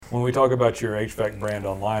when we talk about your HVAC brand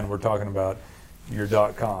online, we're talking about your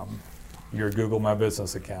 .com, your Google My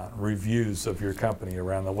Business account, reviews of your company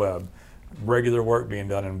around the web, regular work being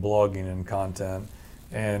done in blogging and content,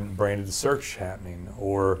 and branded search happening,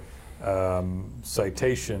 or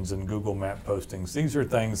citations and Google Map postings. These are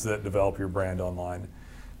things that develop your brand online.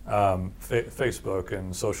 Facebook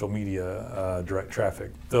and social media direct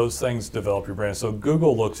traffic. Those things develop your brand. So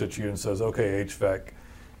Google looks at you and says, okay, HVAC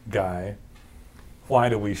guy, why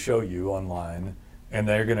do we show you online? And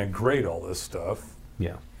they're going to grade all this stuff.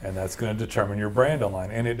 Yeah. And that's going to determine your brand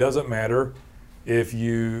online. And it doesn't matter if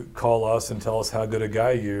you call us and tell us how good a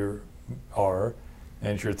guy you are,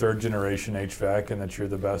 and it's your third generation HVAC and that you're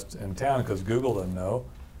the best in town, because Google doesn't know.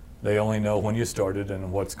 They only know when you started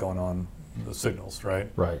and what's going on, the signals, right?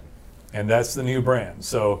 Right. And that's the new brand.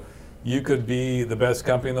 So you could be the best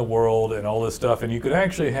company in the world and all this stuff, and you could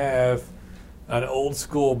actually have an old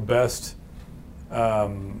school best,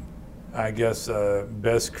 best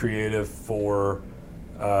creative for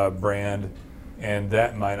brand, and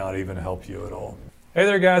that might not even help you at all. Hey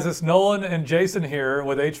there, guys. It's Nolan and Jason here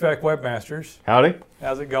with HVAC Webmasters. Howdy.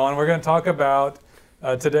 How's it going? We're going to talk about,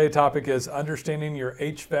 today's topic is understanding your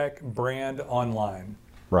HVAC brand online.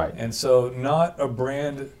 Right. And so not a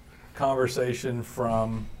brand conversation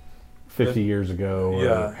from 50 years ago,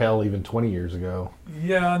 or hell, even 20 years ago.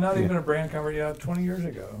 Yeah, not even a brand conversation, 20 years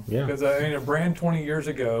ago. Yeah. Because I mean, a brand 20 years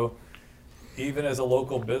ago, even as a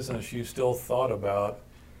local business, you still thought about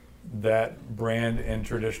that brand in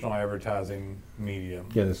traditional advertising medium.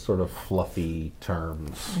 Yeah, this sort of fluffy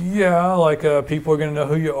terms. Yeah, like people are going to know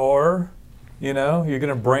who you are. You know, you're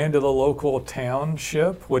going to brand to the local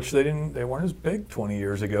township, which they weren't as big 20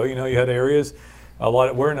 years ago. You know, you had areas,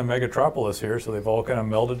 we're in a megatropolis here, so they've all kind of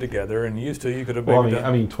melded together. And you could have been. Well,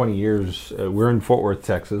 I mean, 20 years. We're in Fort Worth,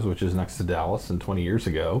 Texas, which is next to Dallas. And 20 years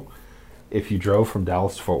ago, if you drove from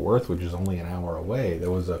Dallas to Fort Worth, which is only an hour away,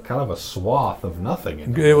 there was a kind of a swath of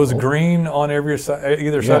nothing. It was green on every side,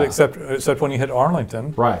 either side, except when you hit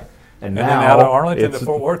Arlington. Right. And then now, out of Arlington to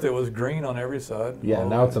Fort Worth, it was green on every side. Yeah,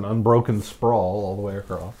 now it's an unbroken sprawl all the way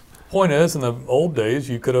across. Point is, in the old days,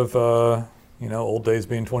 you could have, old days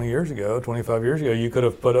being 20 years ago, 25 years ago, you could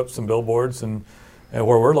have put up some billboards and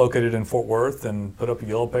where we're located in Fort Worth and put up a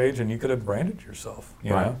yellow page, and you could have branded yourself.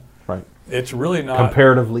 You know? Right. It's really not.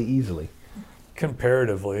 Comparatively easily.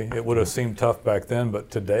 Comparatively, it would have seemed tough back then, but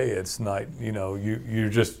today it's not. You know,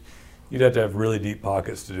 you'd have to have really deep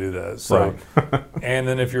pockets to do that. So, right. And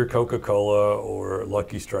then if you're Coca-Cola or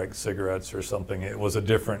Lucky Strike cigarettes or something, it was a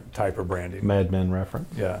different type of branding. Mad Men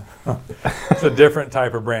reference. Yeah, it's a different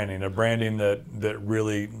type of branding. A branding that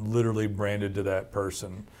really, literally branded to that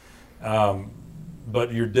person.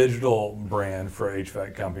 But your digital brand for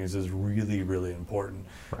HVAC companies is really, really important.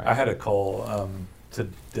 Right. I had a call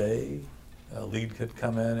today. A lead had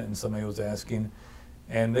come in and somebody was asking,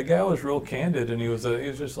 and the guy was real candid, and he was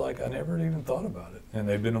just like, I never even thought about it. And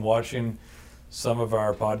they've been watching some of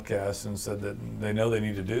our podcasts and said that they know they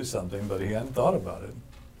need to do something, but he hadn't thought about it.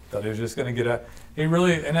 Thought he was just going to get out. He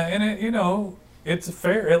really, it's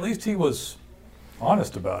fair. At least he was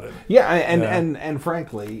honest about it. Yeah, and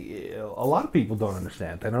frankly, a lot of people don't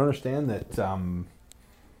understand. They don't understand that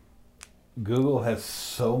Google has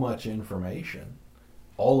so much information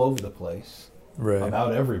all over the place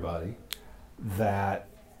about everybody that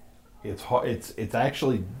it's hard. It's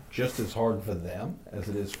actually just as hard for them as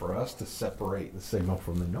it is for us to separate the signal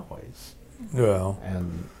from the noise. Well,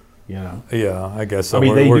 and yeah, I guess so. I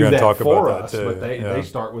mean, we're they do going to talk for about us, that too. But they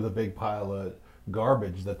start with a big pile of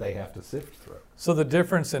garbage that they have to sift through. So the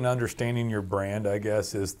difference in understanding your brand, I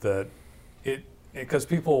guess, is that because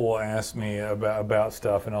people will ask me about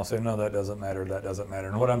stuff, and I'll say, no, that doesn't matter, that doesn't matter.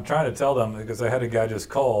 And what I'm trying to tell them, because I had a guy just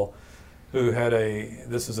call who had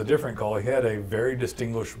this is a different call, he had a very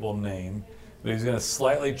distinguishable name, but he's going to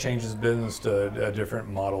slightly change his business to a different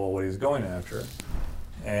model of what he's going after.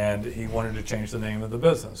 And he wanted to change the name of the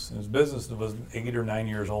business. His business was 8 or 9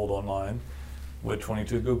 years old online with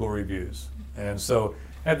 22 Google reviews. And so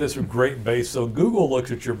had this great base. So Google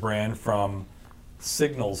looks at your brand from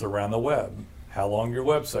signals around the web. How long your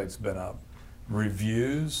website's been up,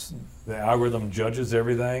 reviews, the algorithm judges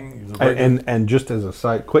everything. And just as a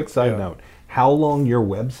quick side note, how long your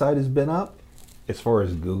website has been up, as far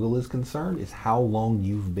as Google is concerned, is how long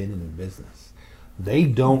you've been in business. They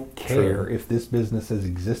don't care if this business has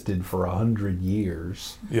existed for 100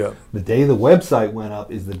 years. Yeah. The day the website went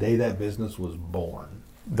up is the day that business was born.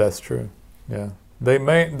 That's true. Yeah. They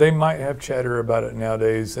might have chatter about it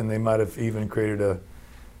nowadays, and they might have even created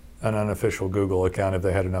an unofficial Google account if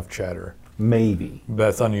they had enough chatter. Maybe.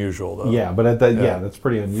 That's unusual, though. Yeah, but that's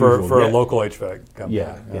pretty unusual. For a local HVAC company.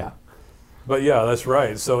 Yeah. But yeah, that's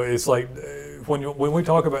right. So it's like when we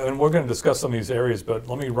talk about, and we're going to discuss some of these areas, but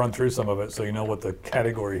let me run through some of it so you know what the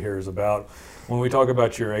category here is about. When we talk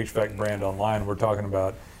about your HVAC brand online, we're talking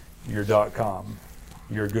about your .com,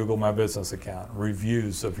 your Google My Business account,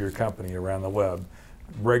 reviews of your company around the web,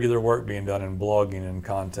 regular work being done in blogging and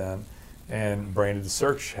content, and branded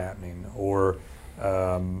search happening, or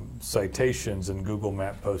citations and Google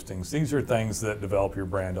Map postings. These are things that develop your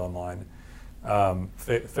brand online.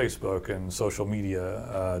 Facebook and social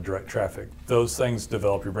media direct traffic. Those things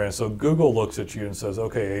develop your brand. So Google looks at you and says,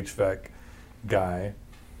 okay, HVAC guy,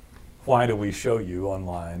 why do we show you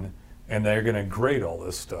online? And they're going to grade all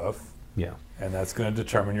this stuff. Yeah. And that's going to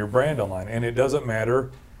determine your brand online. And it doesn't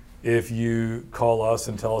matter if you call us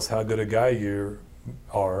and tell us how good a guy you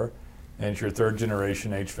are, and it's your third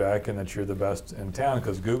generation HVAC and that you're the best in town,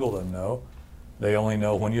 because Google doesn't know. They only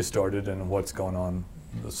know when you started and what's going on,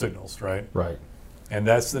 the signals, right? Right. And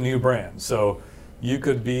that's the new brand. So you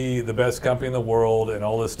could be the best company in the world and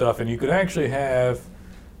all this stuff, and you could actually have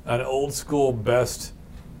an old school best,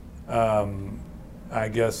 best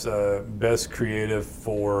creative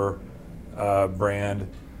for brand,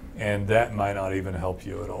 and that might not even help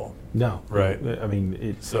you at all. No. Right. I mean,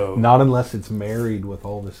 it's not unless it's married with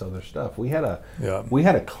all this other stuff. We had a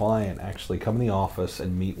client actually come in the office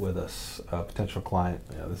and meet with us, a potential client.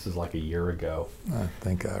 This is like a year ago. I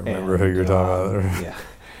think I remember who you're talking about. Yeah.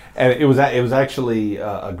 And it was actually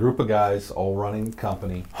a group of guys all running the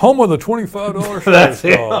company. Home of the $25 That's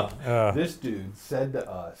it. Yeah. This dude said to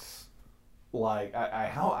us, like,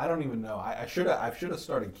 I don't even know. I should have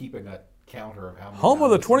started keeping a counter of how many home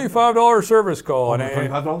with a $25 service call. And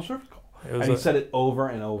 $25 service call. And he said it over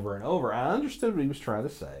and over and over. I understood what he was trying to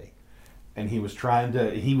say, and he was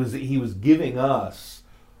giving us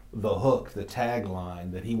the hook, the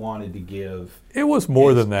tagline that he wanted to give. It was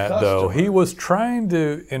more than that, customers. though. He was trying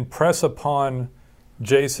to impress upon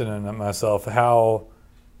Jason and myself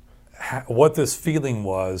what this feeling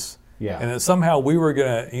was. Yeah. And that somehow we were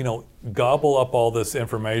going to, gobble up all this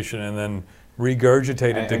information and then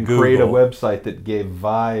regurgitate it to and Google. Create a website that gave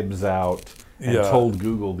vibes out and told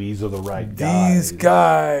Google these are the right guys.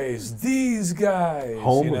 These guys.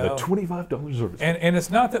 Home with a $25 service. And it's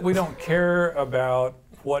not that we don't care about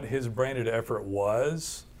what his branded effort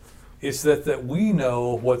was. It's that we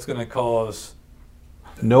know what's going to cause.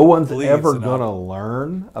 No one's ever going to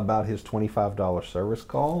learn about his $25 service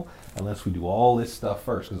call unless we do all this stuff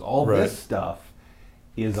first. Because all this stuff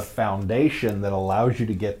is a foundation that allows you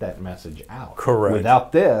to get that message out. Correct.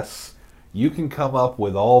 Without this, you can come up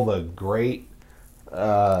with all the great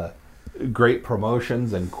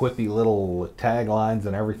promotions and quippy little taglines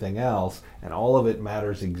and everything else, and all of it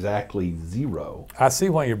matters exactly zero. I see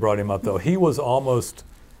why you brought him up, though. He was almost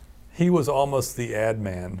the ad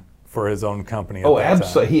man for his own company.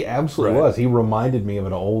 He absolutely was. He reminded me of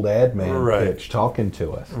an old ad man pitch talking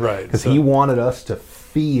to us. Right. Because he wanted us to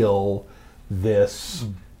feel this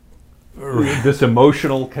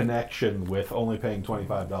emotional connection with only paying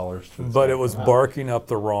 $25. But it was barking up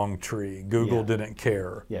the wrong tree. Google didn't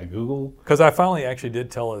care. Yeah, Google. Because I finally actually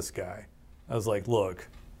did tell this guy. I was like, look,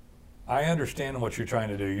 I understand what you're trying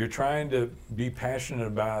to do. You're trying to be passionate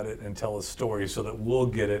about it and tell a story so that we'll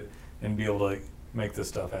get it and be able to make this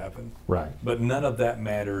stuff happen. Right. But none of that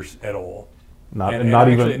matters at all. Not even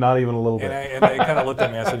a little bit. And they kind of looked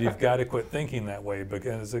at me and I said, you've got to quit thinking that way,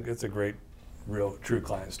 because it's a great, real, true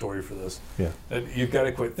client story for this. Yeah. You've got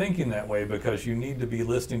to quit thinking that way, because you need to be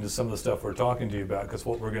listening to some of the stuff we're talking to you about, because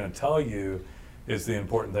what we're going to tell you is the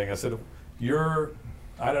important thing. I said,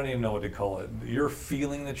 I don't even know what to call it. Your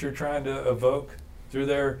feeling that you're trying to evoke through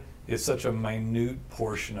there is such a minute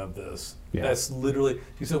portion of this. Yeah. That's literally,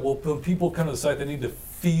 he said, well, when people come to the site, they need to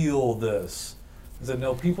feel this. I said,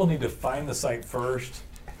 no, people need to find the site first.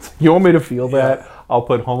 You want me to feel that? I'll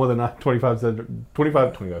put home with a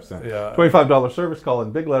 $25 service call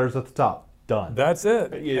in big letters at the top. Done. That's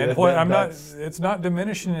it. And it's not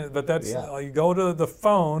diminishing it, but that's, you go to the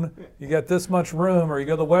phone, you got this much room, or you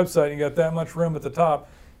go to the website, you got that much room at the top,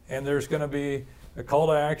 and there's going to be a call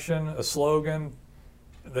to action, a slogan,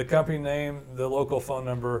 the company name, the local phone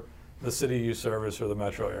number, the city you service, or the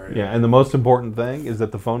metro area. Yeah, and the most important thing is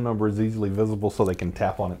that the phone number is easily visible so they can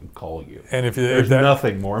tap on it and call you. And there's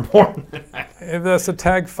nothing more important than that. If that's a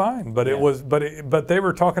tag, fine. But but they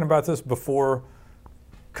were talking about this before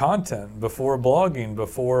content, before blogging,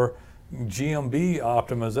 before GMB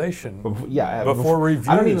optimization. Before reviews.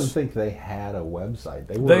 I don't even think they had a website.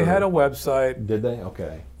 They had a website. Did they?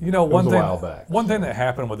 Okay. One thing that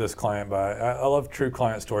happened with this client, I love true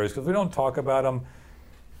client stories because we don't talk about them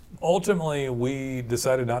ultimately, we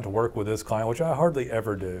decided not to work with this client, which I hardly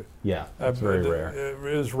ever do. Yeah, it's very rare.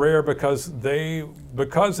 It is rare because they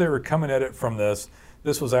were coming at it from this.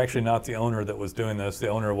 This was actually not the owner that was doing this. The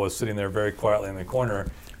owner was sitting there very quietly in the corner,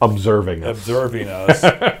 observing us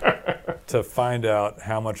to find out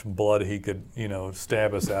how much blood he could,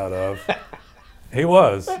 stab us out of. He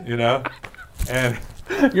was, and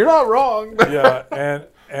you're not wrong. Yeah,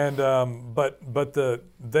 but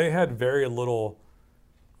they had very little.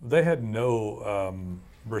 They had no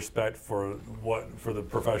respect for the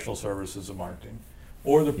professional services of marketing,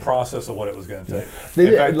 or the process of what it was going to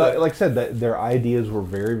take. Like I said, their ideas were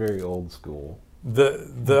very, very old school. The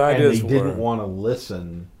ideas and they didn't want to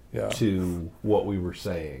listen to what we were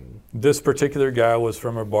saying. This particular guy was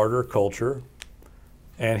from a barter culture,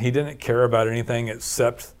 and he didn't care about anything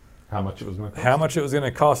except how much it was going to cost. How much it was going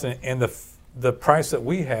to cost, and the price that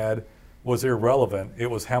we had was irrelevant. It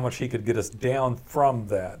was how much he could get us down from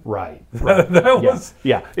that. Right. That was.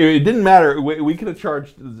 Yeah. It didn't matter. We could have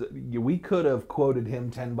charged. We could have quoted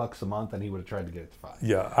him $10 a month, and he would have tried to get it to $5.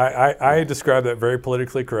 Yeah. I described that very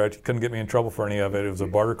politically correct. He couldn't get me in trouble for any of it. It was a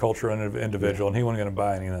barter culture individual, and he wasn't going to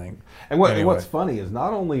buy anything. And what's funny is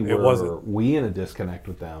not only were we in a disconnect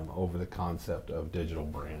with them over the concept of digital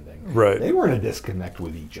branding, right? They were in a disconnect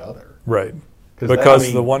with each other, right?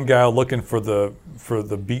 Because the one guy looking for the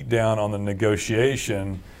beat down on the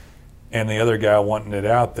negotiation, and the other guy wanting it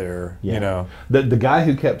out there, The guy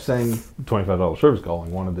who kept saying $25 service call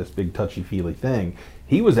and wanted this big touchy feely thing,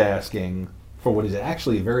 he was asking for what is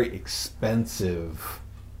actually a very expensive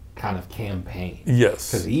kind of campaign.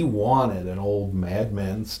 Yes. Because he wanted an old Mad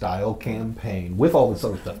Men style campaign with all this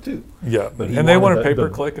other stuff too. Yeah. And they wanted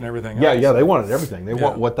pay-per-click and everything else. Yeah, they wanted everything.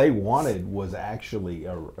 What they wanted was actually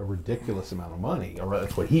a ridiculous amount of money, or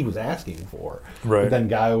that's what he was asking for. Right. But then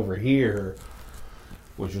guy over here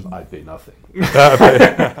was just, I pay nothing.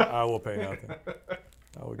 I will pay nothing.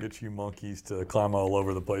 I will get you monkeys to climb all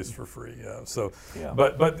over the place for free. Yeah. So,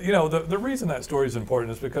 but the reason that story is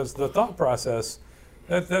important is because the thought process.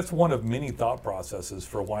 That's one of many thought processes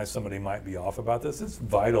for why somebody might be off about this. It's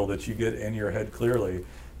vital that you get in your head clearly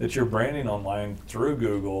that you're branding online through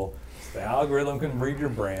Google. The algorithm can read your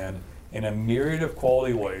brand in a myriad of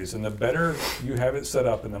quality ways, and the better you have it set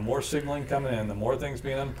up and the more signaling coming in, the more things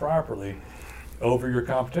being done properly over your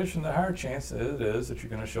competition, the higher chance it is that you're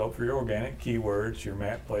going to show up for your organic keywords, your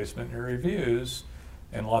map placement, your reviews,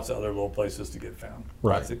 and lots of other little places to get found.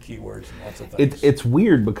 Right. Lots of keywords and lots of things. It's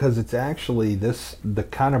weird because it's actually the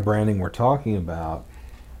kind of branding we're talking about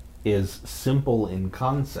is simple in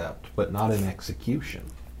concept, but not in execution.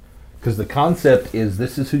 Because the concept is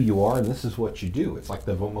this is who you are and this is what you do. It's like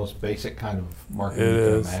the most basic kind of marketing you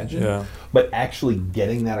can imagine. Yeah. But actually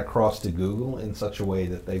getting that across to Google in such a way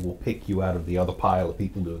that they will pick you out of the other pile of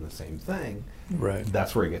people doing the same thing, right?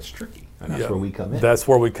 That's where it gets tricky. And that's where we come in. That's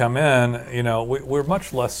where we come in. We're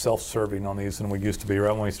much less self-serving on these than we used to be.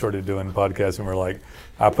 Right when we started doing podcasting, we're like,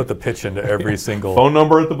 I put the pitch into every single phone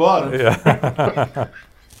number at the bottom. Yeah.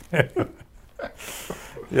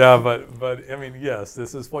 Yeah, but I mean, yes,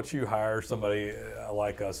 this is what you hire somebody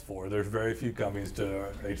like us for. There's very few companies to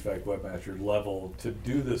HVAC webmaster level to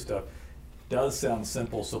do this stuff. It does sound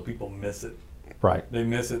simple, so people miss it. Right. They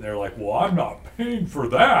miss it, and they're like, "Well, I'm not paying for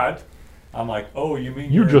that." I'm like, "Oh, you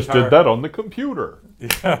mean you just did that on the computer?"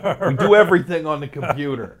 Yeah, we do everything on the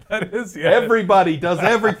computer. That is the everybody does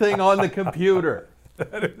everything on the computer.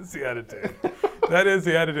 That is the attitude. That is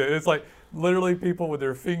the attitude. It's like literally people with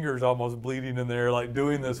their fingers almost bleeding in there, like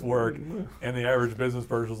doing this work, and the average business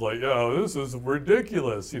person's like, "Yo, this is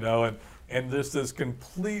ridiculous," and just this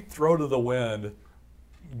complete throw to the wind.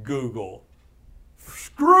 Google,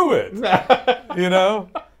 screw it,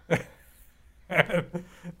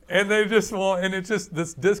 and they just and it's just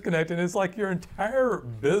this disconnect, and it's like your entire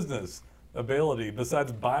business ability,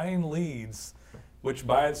 besides buying leads, which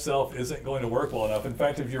by itself isn't going to work well enough. In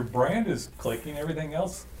fact, if your brand is clicking, everything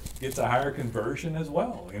else gets a higher conversion as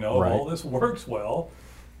well. If all this works well,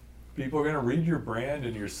 people are going to read your brand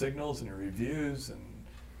and your signals and your reviews and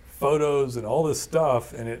photos and all this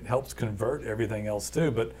stuff, and it helps convert everything else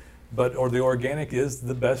too. But the organic is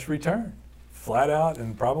the best return, flat out,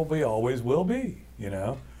 and probably always will be.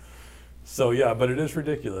 So yeah, but it is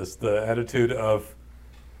ridiculous, the attitude of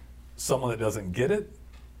someone that doesn't get it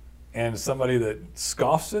and somebody that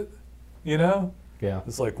scoffs it. Yeah.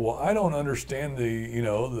 It's like, well, I don't understand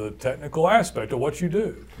the technical aspect of what you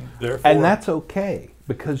do. Therefore, and that's okay,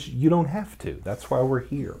 because you don't have to. That's why we're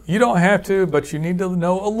here. You don't have to, but you need to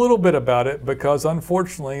know a little bit about it, because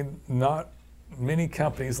unfortunately, not many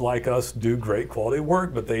companies like us do great quality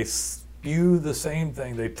work, but they spew the same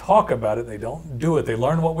thing. They talk about it, they don't do it. They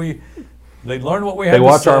learn what we They learn what we have They to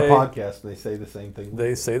watch say. our podcast and they say the same thing.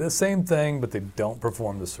 They say the same thing, but they don't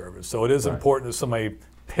perform the service. So it is important that somebody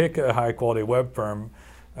pick a high-quality web firm,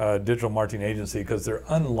 digital marketing agency, because they're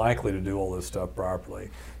unlikely to do all this stuff properly.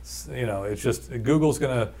 It's just Google's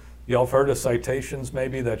going to. Y'all have heard of citations,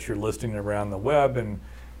 maybe, that you're listing around the web and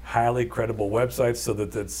highly credible websites, so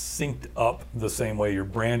that it's synced up the same way your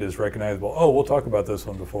brand is recognizable. Oh, we'll talk about this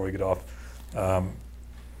one before we get off.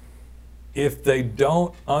 If they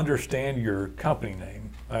don't understand your company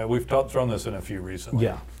name, we've thrown this in a few recently.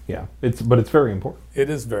 Yeah. But it's very important. It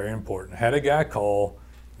is very important. Had a guy call.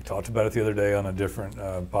 We talked about it the other day on a different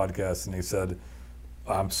podcast, and he said,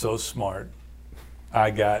 "I'm so smart.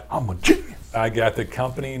 I'm a genius. I got the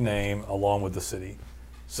company name along with the city,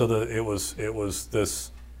 so that it was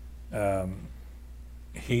this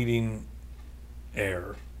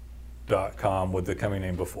heatingair.com with the company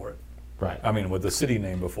name before it. Right. I mean, with the city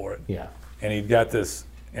name before it. Yeah. And he got this,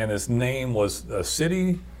 and his name was a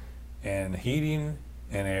city and heating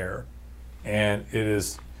and air. And it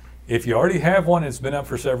is, if you already have one, it's been up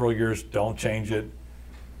for several years, don't change it.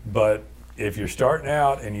 But if you're starting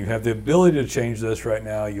out and you have the ability to change this right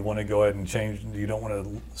now, you want to go ahead and change. You don't want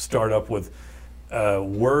to start up with a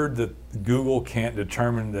word that Google can't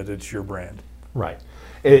determine that it's your brand. Right.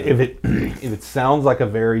 If it sounds like a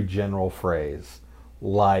very general phrase,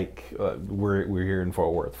 like we're here in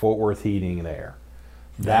Fort Worth Heating and Air,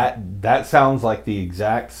 that sounds like the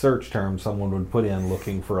exact search term someone would put in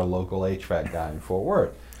looking for a local HVAC guy in Fort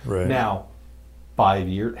Worth. Right. Now, 5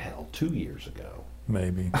 years, hell, 2 years ago,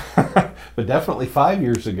 maybe, but definitely 5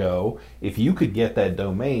 years ago, if you could get that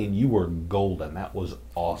domain, you were golden. That was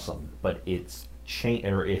awesome. But it's changed,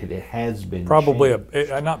 or it has been probably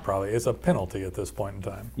changed. Not probably. It's a penalty at this point in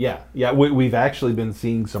time. Yeah. We've actually been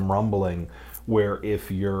seeing some rumbling where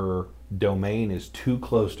if your domain is too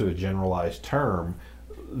close to a generalized term,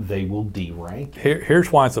 they will derank it.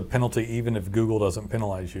 Here's why it's a penalty, even if Google doesn't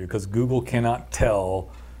penalize you, because Google cannot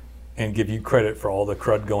tell and give you credit for all the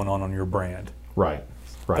crud going on your brand. Right.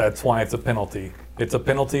 That's why it's a penalty. It's a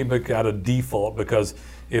penalty out of default, because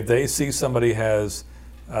if they see somebody has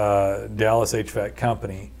Dallas HVAC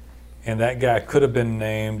Company, and that guy could have been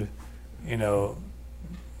named,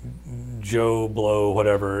 Joe Blow,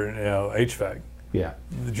 whatever, HVAC. Yeah.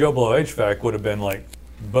 The Joe Blow HVAC would have been like,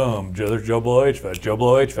 boom, there's Joe Blow HVAC, Joe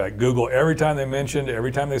Blow HVAC. Google, every time they mentioned,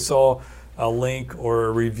 every time they saw a link or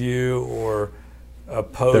a review or a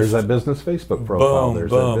post. There's that business Facebook profile. There's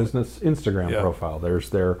boom. that business Instagram profile. There's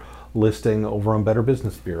their listing over on Better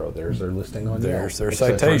Business Bureau. There's their listing on There's Yelp,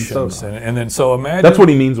 their citations. And then so imagine. That's what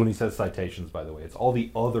he means when he says citations, by the way. It's all the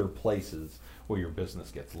other places where your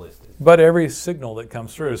business gets listed. But every signal that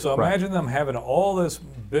comes through. So imagine them having all this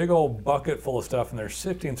big old bucket full of stuff, and they're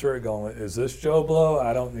sifting through it going, is this Joe Blow?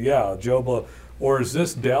 Joe Blow. Or is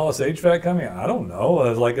this Dallas HVAC Company? I don't know.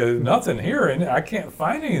 There's like nothing here, and I can't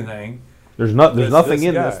find anything. There's nothing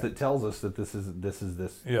in this that tells us that this is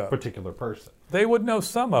this Yeah. particular person. They would know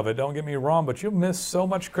some of it, don't get me wrong, but you miss so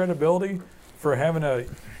much credibility for having a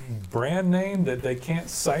brand name that they can't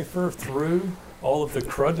cipher through all of the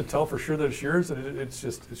crud to tell for sure that it's yours. It's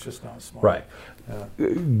just not smart. Right. Yeah.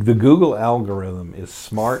 The Google algorithm is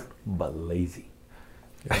smart but lazy.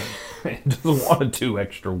 Yeah. It doesn't want to do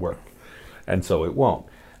extra work, and so it won't.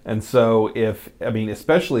 And so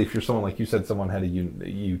especially if you're someone like you said,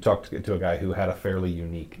 you talked to a guy who had a fairly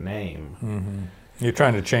unique name. Mm-hmm. You're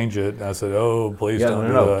trying to change it. I said, "Oh, please don't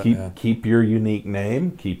do that." Keep your unique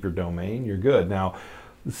name, keep your domain. You're good. Now,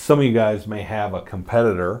 some of you guys may have a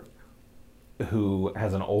competitor who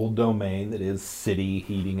has an old domain that is City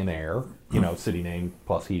Heating and Air. City name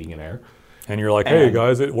plus Heating and Air. And you're like, "Hey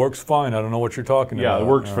guys, it works fine. I don't know what you're talking about." Yeah, it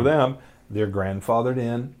works for them. They're grandfathered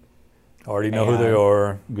in. Already know who they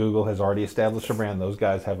are. Google has already established a brand. Those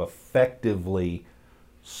guys have effectively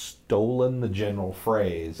stolen the general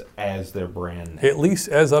phrase as their brand name. At least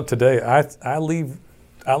as of today, I leave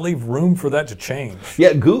room for that to change.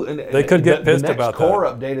 Yeah, Google. They could get pissed about that. The next core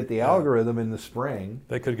update at the algorithm in the spring.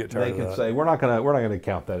 They could get tired of that. They could say we're not gonna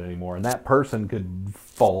count that anymore, and that person could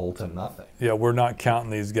fall to nothing. Yeah, we're not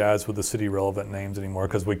counting these guys with the city relevant names anymore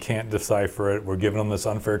because we can't decipher it. We're giving them this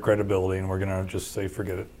unfair credibility, and we're gonna just say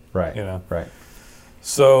forget it. Right. Right.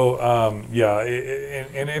 So,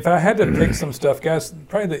 and if I had to pick some stuff, guys,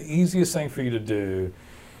 probably the easiest thing for you to do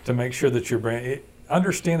to make sure that your brand,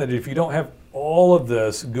 understand that if you don't have all of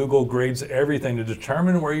this, Google grades everything to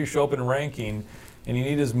determine where you show up in ranking, and you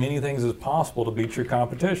need as many things as possible to beat your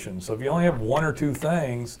competition. So if you only have one or two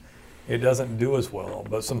things, it doesn't do as well.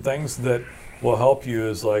 But some things that will help you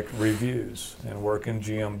is like reviews and working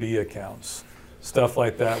GMB accounts. Stuff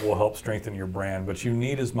like that will help strengthen your brand, but you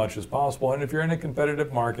need as much as possible. And if you're in a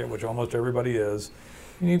competitive market, which almost everybody is,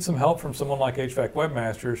 you need some help from someone like HVAC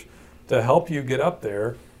Webmasters to help you get up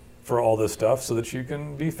there for all this stuff so that you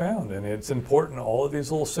can be found. And it's important. All of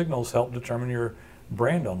these little signals help determine your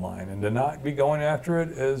brand online, and to not be going after it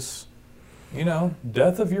is,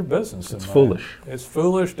 death of your business. It's foolish. It's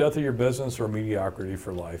foolish, death of your business, or mediocrity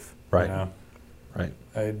for life. Right. Right.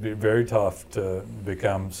 It'd be very tough to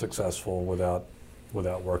become successful without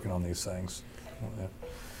working on these things. Yeah.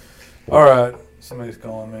 All right, somebody's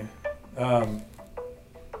calling me.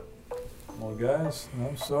 Well, guys,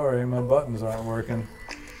 I'm sorry, my buttons aren't working.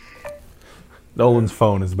 Nolan's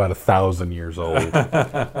phone is about 1,000 years old.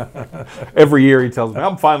 Every year he tells me,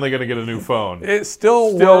 I'm finally going to get a new phone. It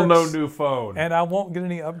still works, no new phone. And I won't get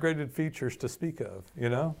any upgraded features to speak of,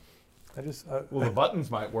 Well, the buttons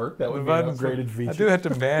might work. That would be an upgraded feature. I do have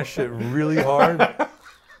to mash it really hard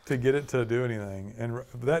to get it to do anything. And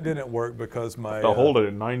that didn't work because my... They'll hold it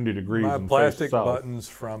at 90 degrees my and plastic face south. buttons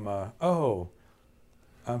from...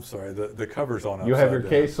 I'm sorry, the cover's on upside You have your down.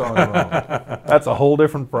 case on wrong. That's a whole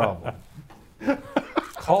different problem.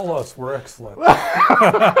 Call us, we're excellent.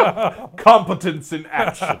 Competence in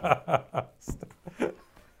action.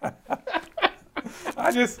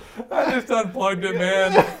 I just unplugged it,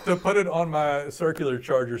 man, to put it on my circular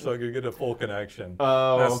charger so I could get a full connection.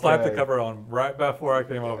 Oh, I slapped the cover on right before I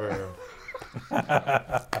came over here.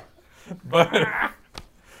 But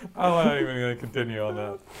I'm not even going to continue on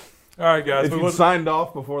that. All right, guys. If you signed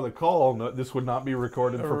off before the call, this would not be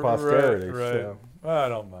recorded for posterity. Right. So. I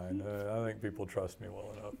don't mind. I think people trust me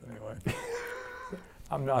well enough anyway.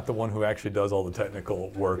 I'm not the one who actually does all the technical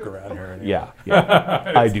work around here anymore.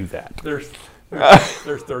 Yeah. I do that. There's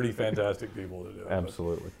 30 fantastic people to do it.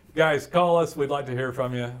 Absolutely. Guys, call us. We'd like to hear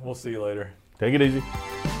from you. We'll see you later. Take it easy.